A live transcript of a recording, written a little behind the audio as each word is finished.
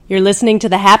You're listening to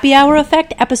the Happy Hour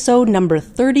Effect, episode number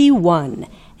 31,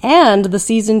 and the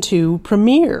season 2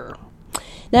 premiere.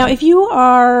 Now, if you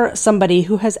are somebody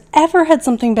who has ever had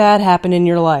something bad happen in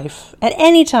your life at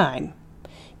any time,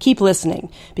 keep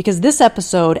listening, because this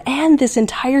episode and this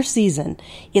entire season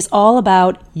is all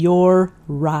about your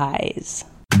rise.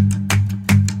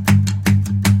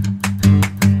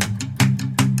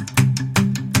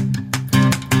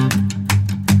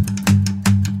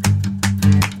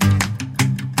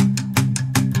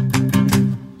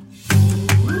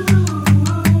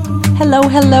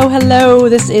 Hello.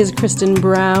 This is Kristen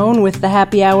Brown with the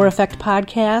Happy Hour Effect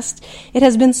podcast. It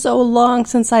has been so long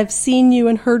since I've seen you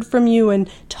and heard from you and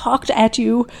talked at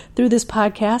you through this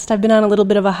podcast. I've been on a little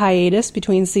bit of a hiatus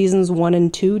between seasons 1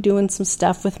 and 2, doing some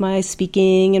stuff with my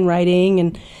speaking and writing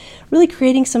and really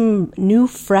creating some new,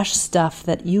 fresh stuff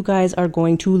that you guys are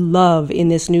going to love in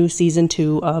this new season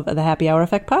 2 of the Happy Hour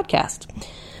Effect podcast.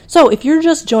 So if you're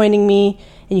just joining me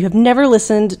and you have never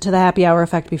listened to the Happy Hour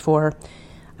Effect before,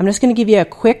 I'm just going to give you a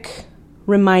quick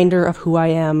reminder of who I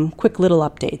am, quick little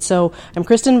update. So I'm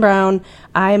Kristen Brown.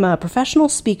 I'm a professional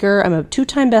speaker. I'm a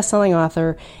 2-time best-selling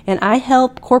author, and I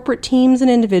help corporate teams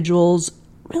and individuals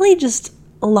really just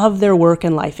love their work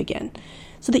and life again,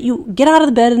 so that you get out of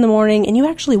the bed in the morning and you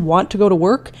actually want to go to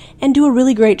work and do a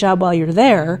really great job while you're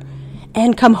there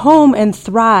and come home and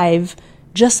thrive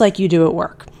just like you do at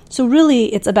work. So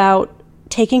really, it's about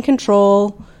taking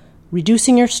control,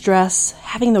 reducing your stress,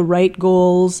 having the right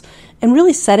goals, and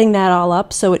really setting that all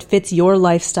up so it fits your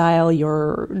lifestyle,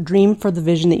 your dream for the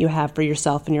vision that you have for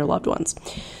yourself and your loved ones.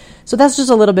 So that's just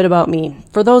a little bit about me.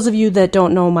 For those of you that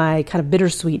don't know my kind of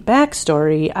bittersweet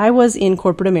backstory, I was in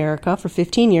corporate America for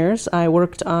 15 years. I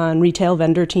worked on retail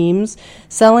vendor teams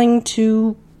selling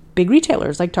to big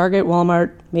retailers like Target,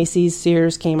 Walmart, Macy's,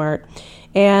 Sears, Kmart,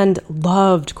 and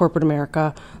loved corporate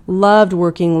America, loved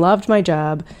working, loved my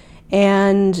job,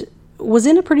 and was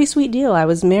in a pretty sweet deal. I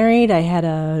was married, I had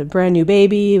a brand new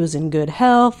baby, was in good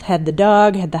health, had the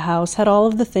dog, had the house, had all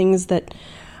of the things that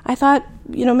I thought,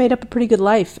 made up a pretty good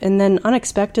life. And then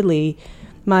unexpectedly,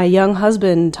 my young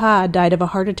husband, Todd, died of a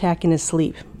heart attack in his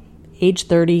sleep. Age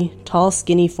 30, tall,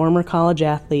 skinny, former college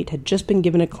athlete, had just been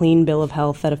given a clean bill of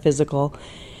health at a physical.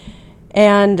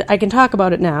 And I can talk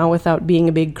about it now without being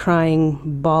a big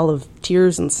crying ball of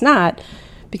tears and snot,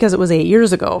 because it was 8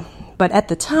 years ago. But at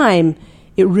the time,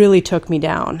 it really took me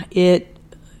down. It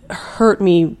hurt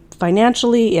me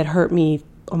financially. It hurt me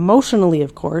emotionally,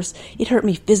 of course. It hurt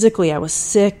me physically. I was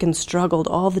sick and struggled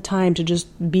all the time to just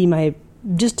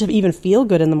to even feel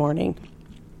good in the morning.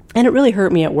 And it really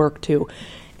hurt me at work too.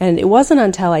 And it wasn't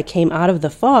until I came out of the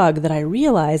fog that I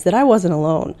realized that I wasn't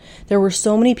alone. There were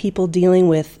so many people dealing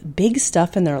with big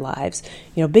stuff in their lives.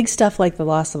 Big stuff like the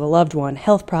loss of a loved one,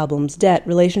 health problems, debt,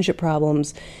 relationship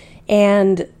problems.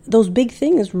 And those big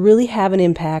things really have an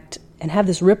impact and have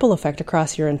this ripple effect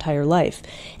across your entire life.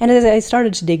 And as I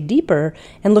started to dig deeper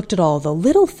and looked at all the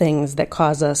little things that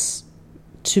cause us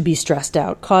to be stressed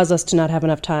out, cause us to not have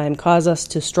enough time, cause us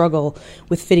to struggle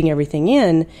with fitting everything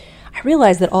in, I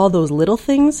realized that all those little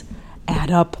things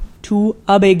add up to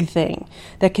a big thing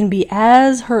that can be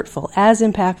as hurtful, as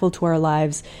impactful to our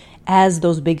lives as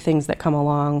those big things that come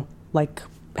along, like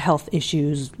health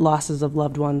issues, losses of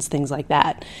loved ones, things like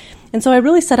that. And so I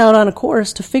really set out on a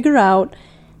course to figure out,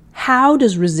 how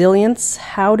does resilience,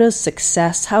 how does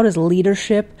success, how does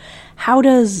leadership, how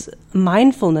does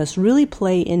mindfulness really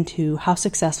play into how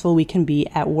successful we can be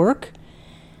at work,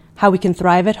 how we can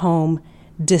thrive at home,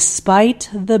 despite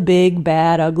the big,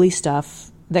 bad, ugly stuff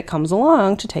that comes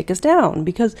along to take us down.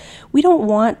 Because we don't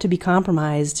want to be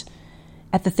compromised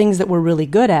at the things that we're really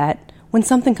good at when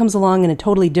something comes along in a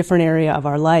totally different area of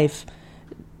our life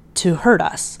to hurt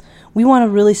us. We want to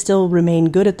really still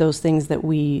remain good at those things that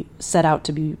we set out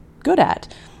to be good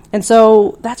at. And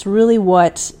so that's really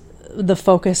what the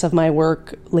focus of my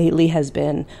work lately has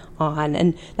been on.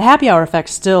 And the Happy Hour Effect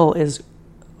still is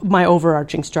my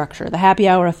overarching structure. The Happy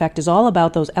Hour Effect is all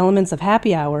about those elements of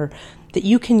happy hour that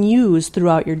you can use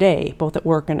throughout your day, both at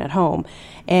work and at home.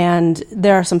 And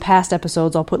there are some past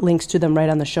episodes, I'll put links to them right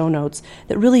on the show notes,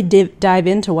 that really dive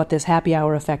into what this happy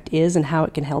hour effect is and how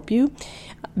it can help you.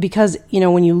 Because,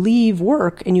 when you leave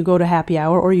work and you go to happy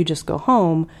hour or you just go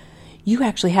home, you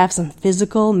actually have some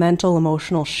physical, mental,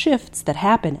 emotional shifts that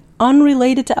happen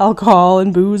unrelated to alcohol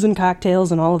and booze and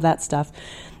cocktails and all of that stuff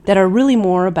that are really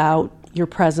more about your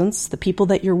presence, the people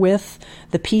that you're with,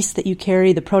 the peace that you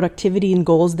carry, the productivity and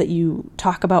goals that you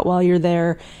talk about while you're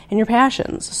there, and your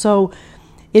passions. So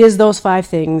it is those 5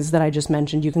 things that I just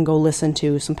mentioned. You can go listen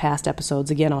to some past episodes.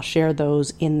 Again, I'll share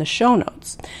those in the show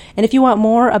notes. And if you want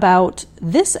more about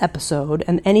this episode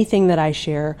and anything that I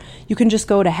share, you can just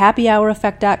go to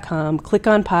happyhoureffect.com, click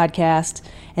on podcast,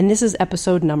 and this is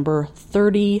episode number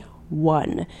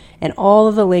 31. And all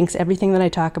of the links, everything that I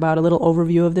talk about, a little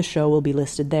overview of the show will be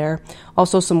listed there.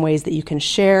 Also some ways that you can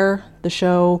share the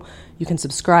show, you can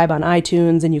subscribe on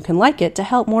iTunes, and you can like it to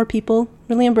help more people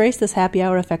really embrace this happy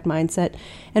hour effect mindset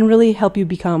and really help you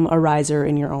become a riser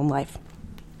in your own life.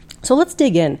 So let's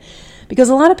dig in, because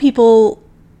a lot of people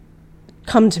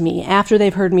come to me after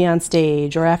they've heard me on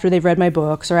stage or after they've read my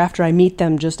books or after I meet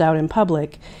them just out in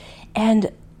public.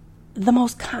 And the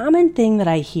most common thing that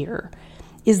I hear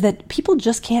is that people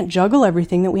just can't juggle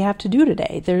everything that we have to do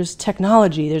today. There's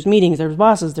technology, there's meetings, there's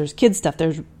bosses, there's kid stuff,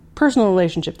 there's personal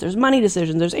relationships, there's money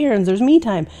decisions, there's errands, there's me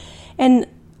time. And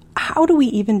how do we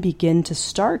even begin to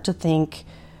start to think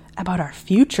about our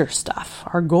future stuff,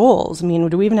 our goals? I mean,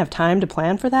 do we even have time to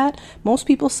plan for that? Most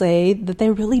people say that they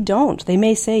really don't. They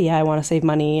may say, yeah, I want to save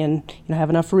money and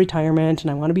have enough for retirement, and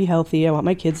I want to be healthy, I want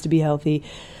my kids to be healthy.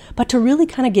 But to really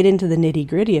kind of get into the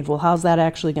nitty-gritty of, well, how's that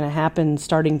actually going to happen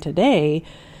starting today,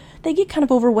 they get kind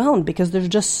of overwhelmed because there's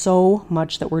just so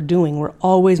much that we're doing. We're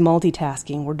always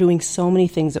multitasking. We're doing so many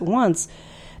things at once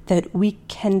that we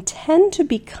can tend to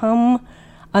become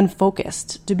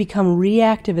unfocused, to become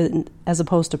reactive as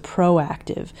opposed to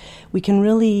proactive. We can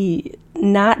really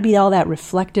not be all that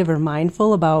reflective or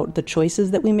mindful about the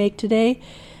choices that we make today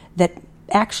that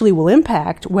actually will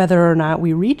impact whether or not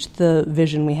we reach the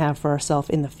vision we have for ourselves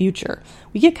in the future.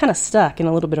 We get kind of stuck in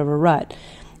a little bit of a rut.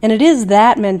 And it is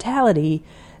that mentality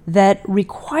that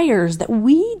requires that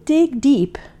we dig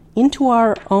deep into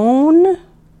our own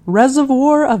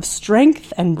reservoir of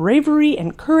strength and bravery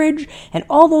and courage and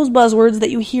all those buzzwords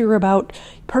that you hear about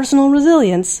personal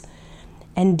resilience,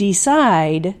 and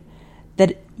decide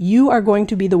that you are going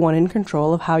to be the one in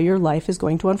control of how your life is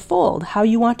going to unfold, how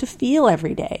you want to feel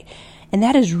every day. And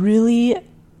that is really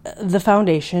the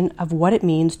foundation of what it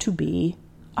means to be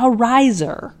a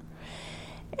riser.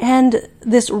 And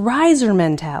this riser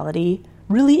mentality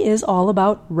really is all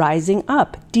about rising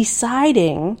up,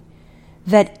 deciding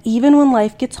that even when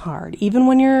life gets hard, even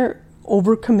when you're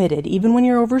overcommitted, even when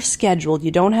you're overscheduled,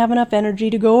 you don't have enough energy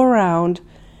to go around,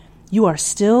 you are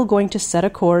still going to set a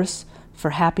course for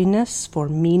happiness, for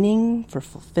meaning, for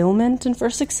fulfillment, and for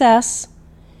success,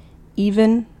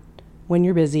 even when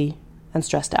you're busy and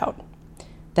stressed out.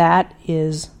 That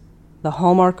is the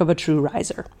hallmark of a true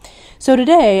riser. So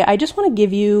today, I just want to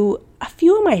give you a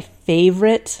few of my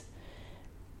favorite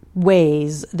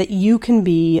ways that you can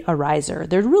be a riser.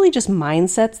 They're really just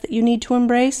mindsets that you need to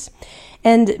embrace.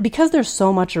 And because there's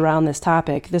so much around this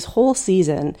topic, this whole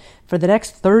season, for the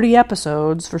next 30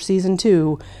 episodes for season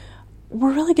 2,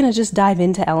 we're really going to just dive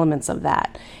into elements of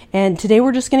that. And today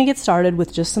we're just going to get started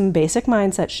with just some basic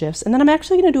mindset shifts. And then I'm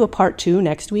actually going to do a part 2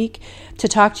 next week to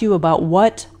talk to you about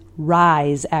what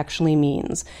rise actually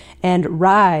means. And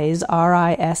rise,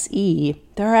 R-I-S-E,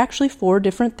 there are actually 4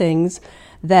 different things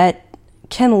that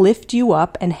can lift you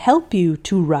up and help you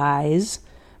to rise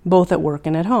both at work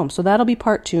and at home. So that'll be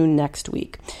part 2 next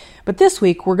week. But this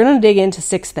week, we're going to dig into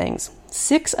 6 things.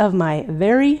 6 of my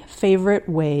very favorite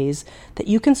ways that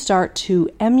you can start to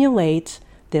emulate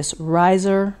this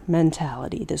riser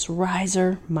mentality, this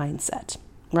riser mindset.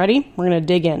 Ready? We're going to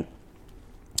dig in.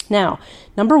 Now,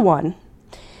 number 1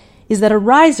 is that a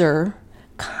riser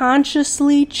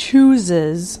consciously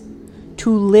chooses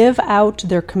to live out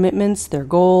their commitments, their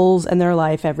goals, and their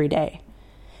life every day.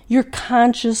 You're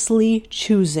consciously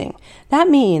choosing. That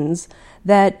means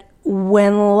that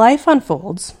when life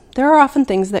unfolds, there are often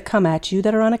things that come at you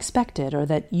that are unexpected or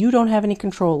that you don't have any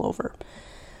control over.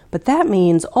 But that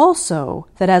means also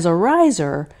that as a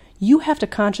riser, you have to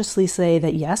consciously say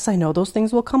that, yes, I know those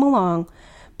things will come along,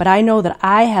 but I know that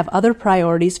I have other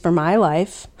priorities for my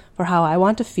life, for how I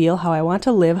want to feel, how I want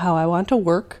to live, how I want to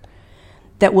work,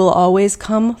 that will always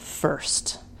come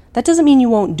first. That doesn't mean you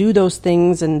won't do those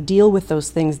things and deal with those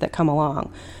things that come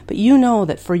along, but you know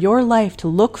that for your life to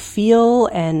look, feel,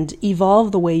 and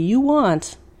evolve the way you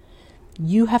want,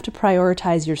 you have to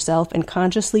prioritize yourself and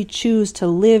consciously choose to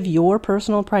live your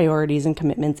personal priorities and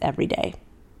commitments every day.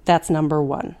 That's number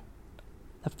 1,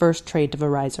 the first trait of a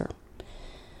riser.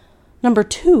 Number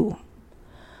 2,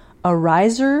 a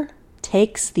riser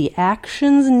takes the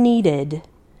actions needed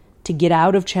to get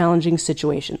out of challenging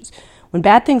situations. When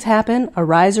bad things happen, a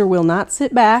riser will not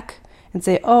sit back and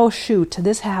say, oh shoot,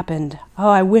 this happened. Oh,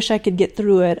 I wish I could get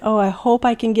through it. Oh, I hope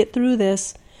I can get through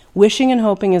this. Wishing and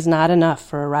hoping is not enough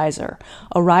for a riser.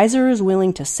 A riser is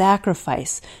willing to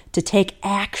sacrifice, to take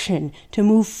action, to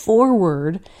move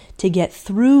forward, to get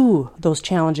through those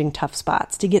challenging, tough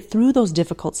spots, to get through those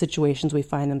difficult situations we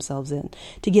find themselves in,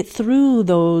 to get through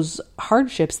those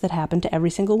hardships that happen to every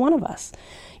single one of us.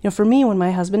 For me, when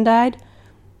my husband died,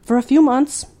 for a few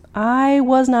months, I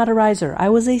was not a riser. I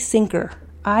was a sinker.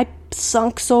 I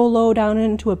sunk so low down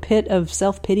into a pit of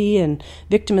self-pity and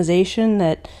victimization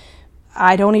that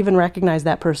I don't even recognize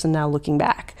that person now looking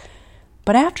back.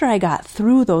 But after I got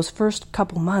through those first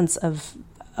couple months of,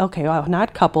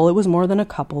 not couple, it was more than a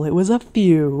couple, it was a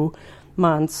few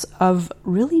months of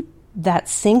really that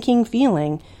sinking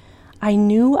feeling, I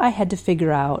knew I had to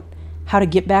figure out how to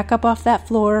get back up off that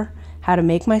floor, how to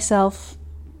make myself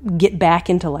get back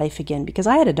into life again. Because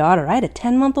I had a daughter, I had a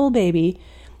 10-month-old baby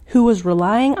who was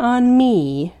relying on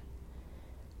me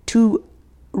to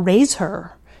raise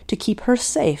her, to keep her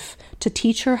safe, to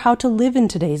teach her how to live in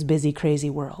today's busy, crazy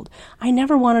world. I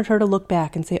never wanted her to look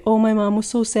back and say, oh, my mom was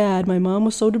so sad, my mom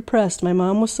was so depressed, my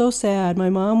mom was so sad, my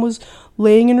mom was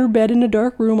laying in her bed in a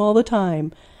dark room all the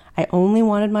time. I only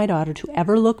wanted my daughter to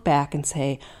ever look back and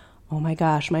say, oh my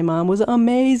gosh, my mom was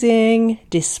amazing,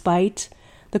 despite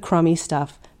the crummy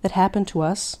stuff that happened to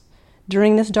us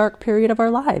during this dark period of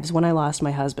our lives when I lost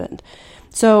my husband.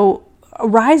 So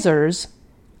risers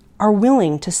are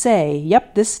willing to say,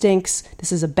 yep, this stinks,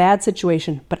 this is a bad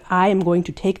situation, but I am going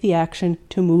to take the action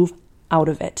to move out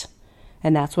of it.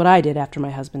 And that's what I did after my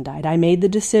husband died. I made the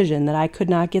decision that I could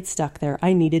not get stuck there.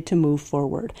 I needed to move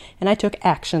forward. And I took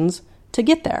actions to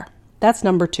get there. That's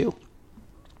number 2.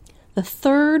 The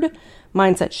third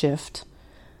mindset shift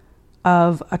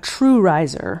of a true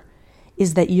riser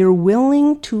is that you're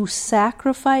willing to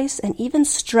sacrifice and even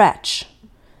stretch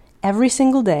every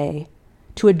single day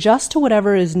to adjust to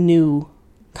whatever is new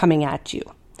coming at you.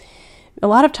 A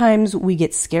lot of times we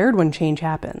get scared when change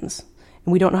happens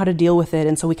and we don't know how to deal with it,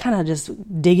 and so we kind of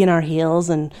just dig in our heels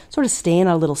and sort of stay in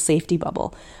our little safety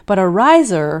bubble. But a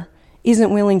riser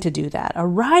isn't willing to do that. A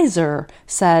riser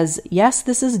says, yes,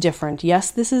 this is different.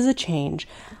 Yes, this is a change.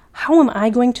 How am I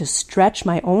going to stretch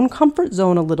my own comfort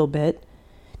zone a little bit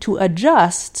to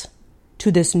adjust to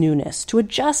this newness, to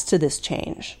adjust to this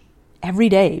change every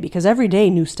day? Because every day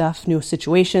new stuff, new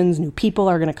situations, new people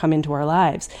are going to come into our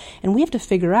lives. And we have to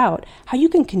figure out how you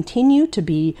can continue to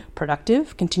be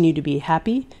productive, continue to be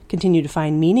happy, continue to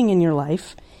find meaning in your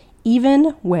life,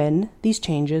 even when these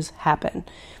changes happen.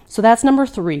 So that's number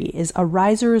 3, is a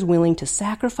riser is willing to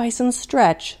sacrifice and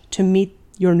stretch to meet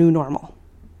your new normal.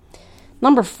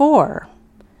 Number 4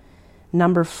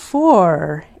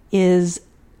 is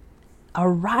a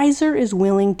riser is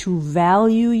willing to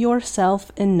value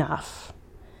yourself enough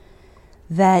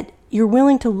that you're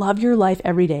willing to love your life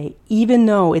every day, even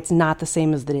though it's not the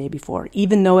same as the day before,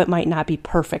 even though it might not be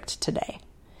perfect today.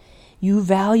 You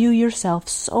value yourself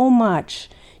so much.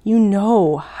 You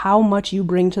know how much you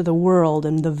bring to the world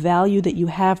and the value that you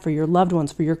have for your loved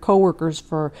ones, for your coworkers,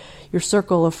 for your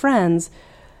circle of friends.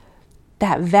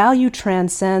 That value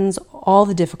transcends all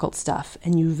the difficult stuff,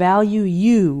 and you value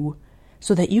you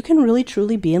so that you can really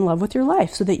truly be in love with your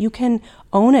life, so that you can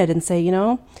own it and say,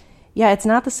 yeah, it's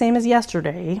not the same as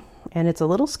yesterday, and it's a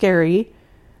little scary,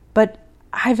 but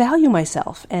I value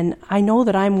myself, and I know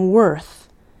that I'm worth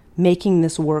making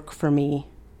this work for me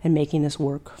and making this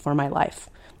work for my life.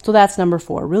 So that's number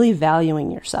 4, really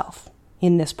valuing yourself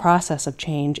in this process of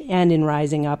change and in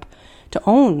rising up to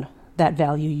own that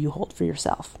value you hold for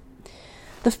yourself.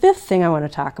 The 5th thing I want to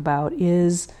talk about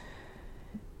is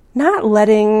not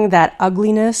letting that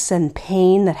ugliness and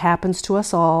pain that happens to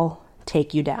us all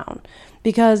take you down.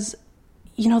 Because,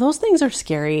 those things are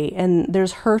scary, and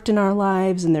there's hurt in our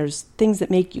lives, and there's things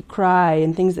that make you cry,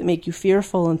 and things that make you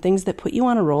fearful, and things that put you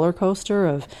on a roller coaster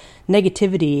of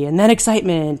negativity, and then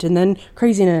excitement, and then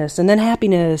craziness, and then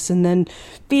happiness, and then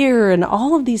fear, and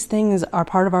all of these things are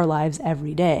part of our lives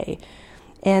every day.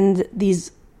 And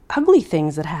these ugly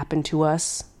things that happen to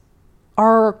us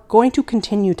are going to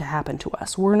continue to happen to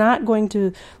us. We're not going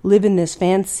to live in this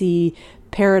fancy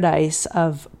paradise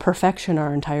of perfection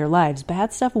our entire lives.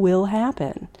 Bad stuff will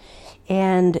happen.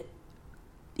 And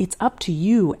it's up to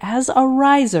you as a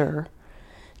riser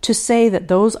to say that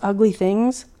those ugly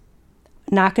things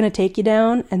not going to take you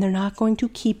down, and they're not going to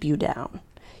keep you down.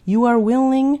 You are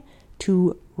willing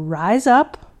to rise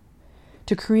up,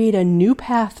 to create a new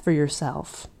path for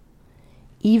yourself,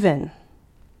 even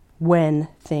when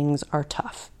things are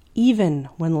tough, even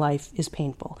when life is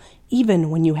painful, even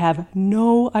when you have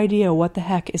no idea what the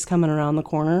heck is coming around the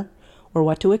corner or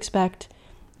what to expect.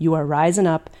 You are rising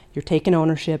up, you're taking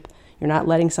ownership, you're not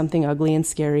letting something ugly and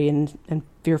scary and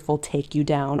fearful take you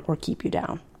down or keep you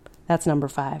down. That's number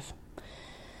 5.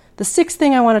 The 6th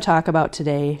thing I want to talk about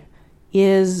today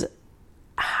is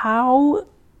how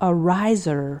a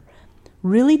riser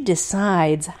really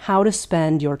decides how to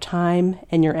spend your time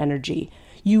and your energy.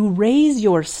 You raise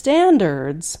your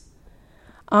standards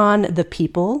on the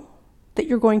people that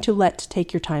you're going to let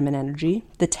take your time and energy,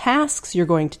 the tasks you're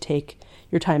going to take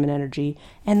your time and energy,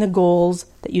 and the goals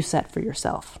that you set for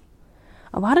yourself.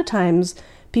 A lot of times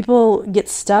people get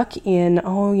stuck in,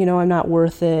 I'm not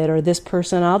worth it, or this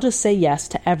person, I'll just say yes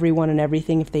to everyone and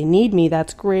everything. If they need me,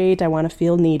 that's great. I want to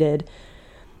feel needed.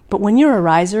 But when you're a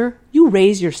riser, you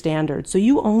raise your standards. So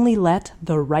you only let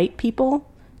the right people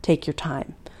take your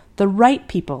time. The right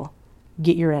people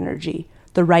get your energy.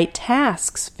 The right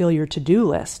tasks fill your to-do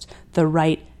list. The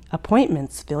right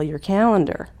appointments fill your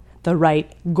calendar. The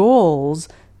right goals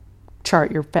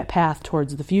chart your path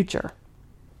towards the future.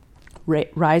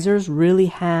 Risers really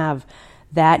have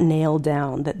that nailed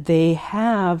down, that they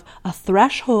have a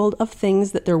threshold of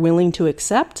things that they're willing to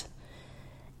accept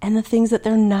and the things that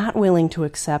they're not willing to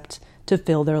accept to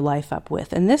fill their life up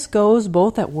with. And this goes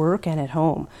both at work and at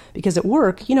home. Because at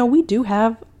work, we do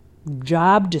have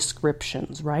job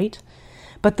descriptions, right?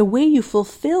 But the way you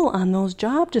fulfill on those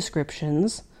job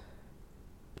descriptions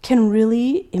can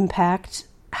really impact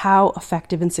how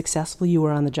effective and successful you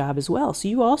are on the job as well. So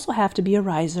you also have to be a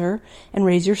riser and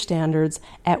raise your standards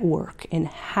at work in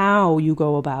how you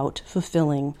go about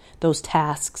fulfilling those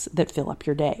tasks that fill up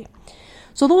your day.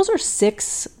 So those are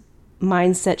 6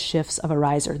 mindset shifts of a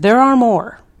riser. There are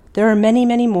more. There are many,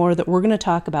 many more that we're going to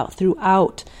talk about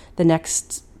throughout the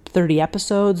next 30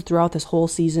 episodes, throughout this whole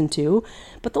season 2.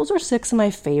 But those are 6 of my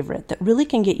favorite that really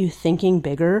can get you thinking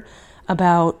bigger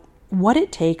about what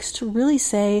it takes to really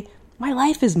say, my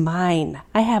life is mine.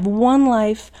 I have one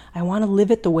life. I want to live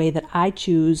it the way that I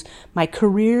choose. My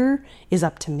career is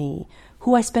up to me.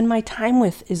 Who I spend my time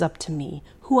with is up to me.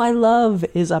 Who I love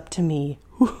is up to me.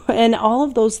 And all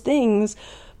of those things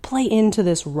play into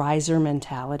this riser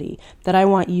mentality that I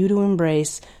want you to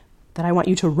embrace, that I want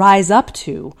you to rise up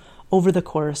to over the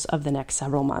course of the next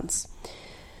several months.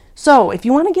 So if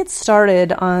you want to get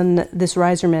started on this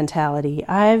riser mentality,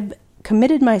 I've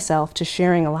committed myself to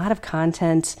sharing a lot of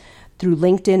content through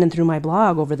LinkedIn and through my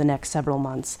blog over the next several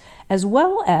months, as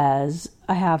well as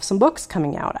I have some books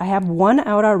coming out. I have one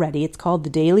out already. It's called The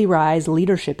Daily Rise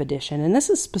Leadership Edition, and this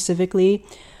is specifically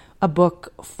a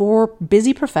book for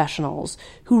busy professionals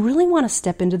who really want to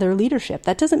step into their leadership.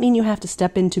 That doesn't mean you have to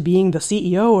step into being the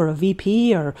CEO or a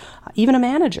VP or even a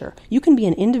manager. You can be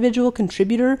an individual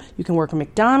contributor. You can work at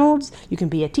McDonald's. You can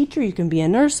be a teacher. You can be a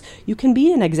nurse. You can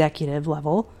be an executive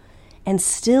level and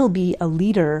still be a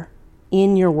leader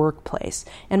in your workplace.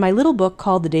 And my little book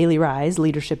called The Daily Rise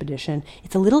Leadership Edition,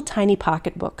 it's a little tiny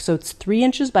pocket book. So it's 3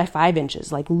 inches by 5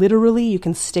 inches. Like literally you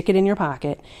can stick it in your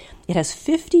pocket. It has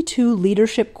 52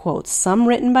 leadership quotes, some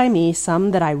written by me,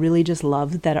 some that I really just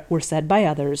loved that were said by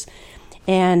others.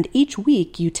 And each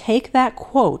week you take that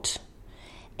quote,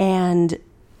 and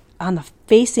on the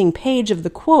facing page of the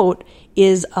quote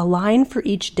is a line for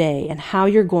each day and how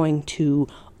you're going to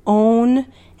own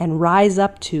and rise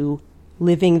up to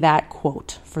living that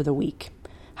quote for the week,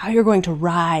 how you're going to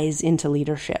rise into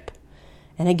leadership.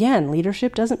 And again,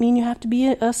 leadership doesn't mean you have to be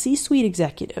a C-suite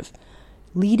executive.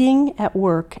 Leading at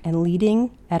work and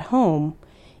leading at home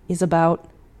is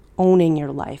about owning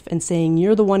your life and saying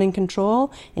you're the one in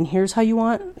control and here's how you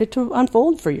want it to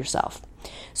unfold for yourself.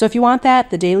 So if you want that,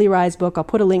 the Daily Rise book, I'll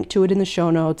put a link to it in the show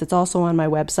notes. It's also on my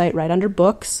website right under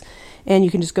books, and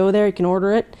you can just go there, you can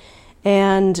order it,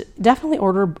 and definitely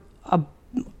order a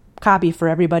copy for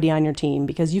everybody on your team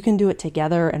because you can do it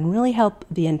together and really help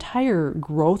the entire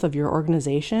growth of your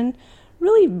organization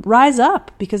really rise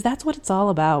up, because that's what it's all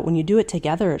about. When you do it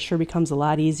together, it sure becomes a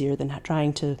lot easier than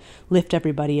trying to lift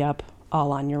everybody up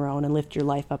all on your own and lift your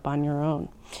life up on your own.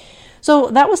 So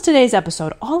that was today's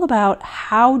episode, all about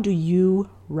how do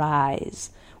you rise?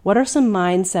 What are some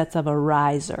mindsets of a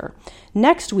riser?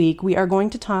 Next week, we are going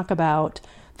to talk about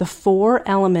the 4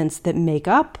 elements that make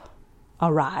up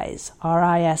a rise,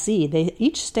 R-I-S-E. They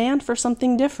each stand for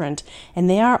something different, and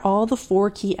they are all the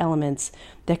 4 key elements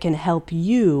that can help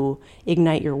you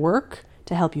ignite your work,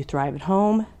 to help you thrive at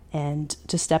home, and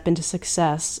to step into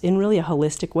success in really a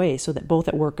holistic way so that both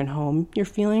at work and home, you're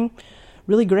feeling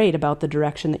really great about the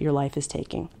direction that your life is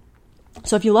taking.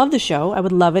 So if you love the show, I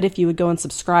would love it if you would go and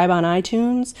subscribe on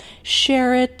iTunes,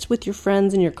 share it with your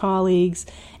friends and your colleagues,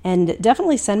 and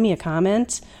definitely send me a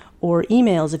comment or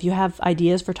emails if you have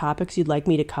ideas for topics you'd like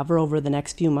me to cover over the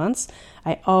next few months.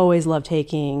 I always love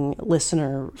taking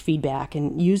listener feedback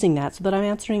and using that so that I'm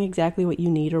answering exactly what you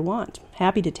need or want.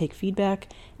 Happy to take feedback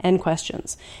and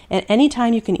questions. And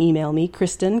anytime you can email me,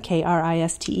 Kristen,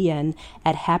 Kristen,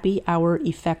 at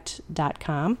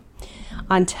happyhoureffect.com.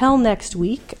 Until next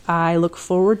week, I look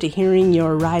forward to hearing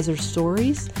your riser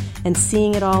stories and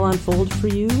seeing it all unfold for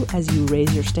you as you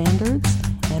raise your standards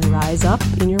and rise up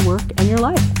in your work and your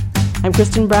life. I'm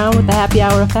Kristen Brown with the Happy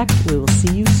Hour Effect. We will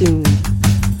see you soon.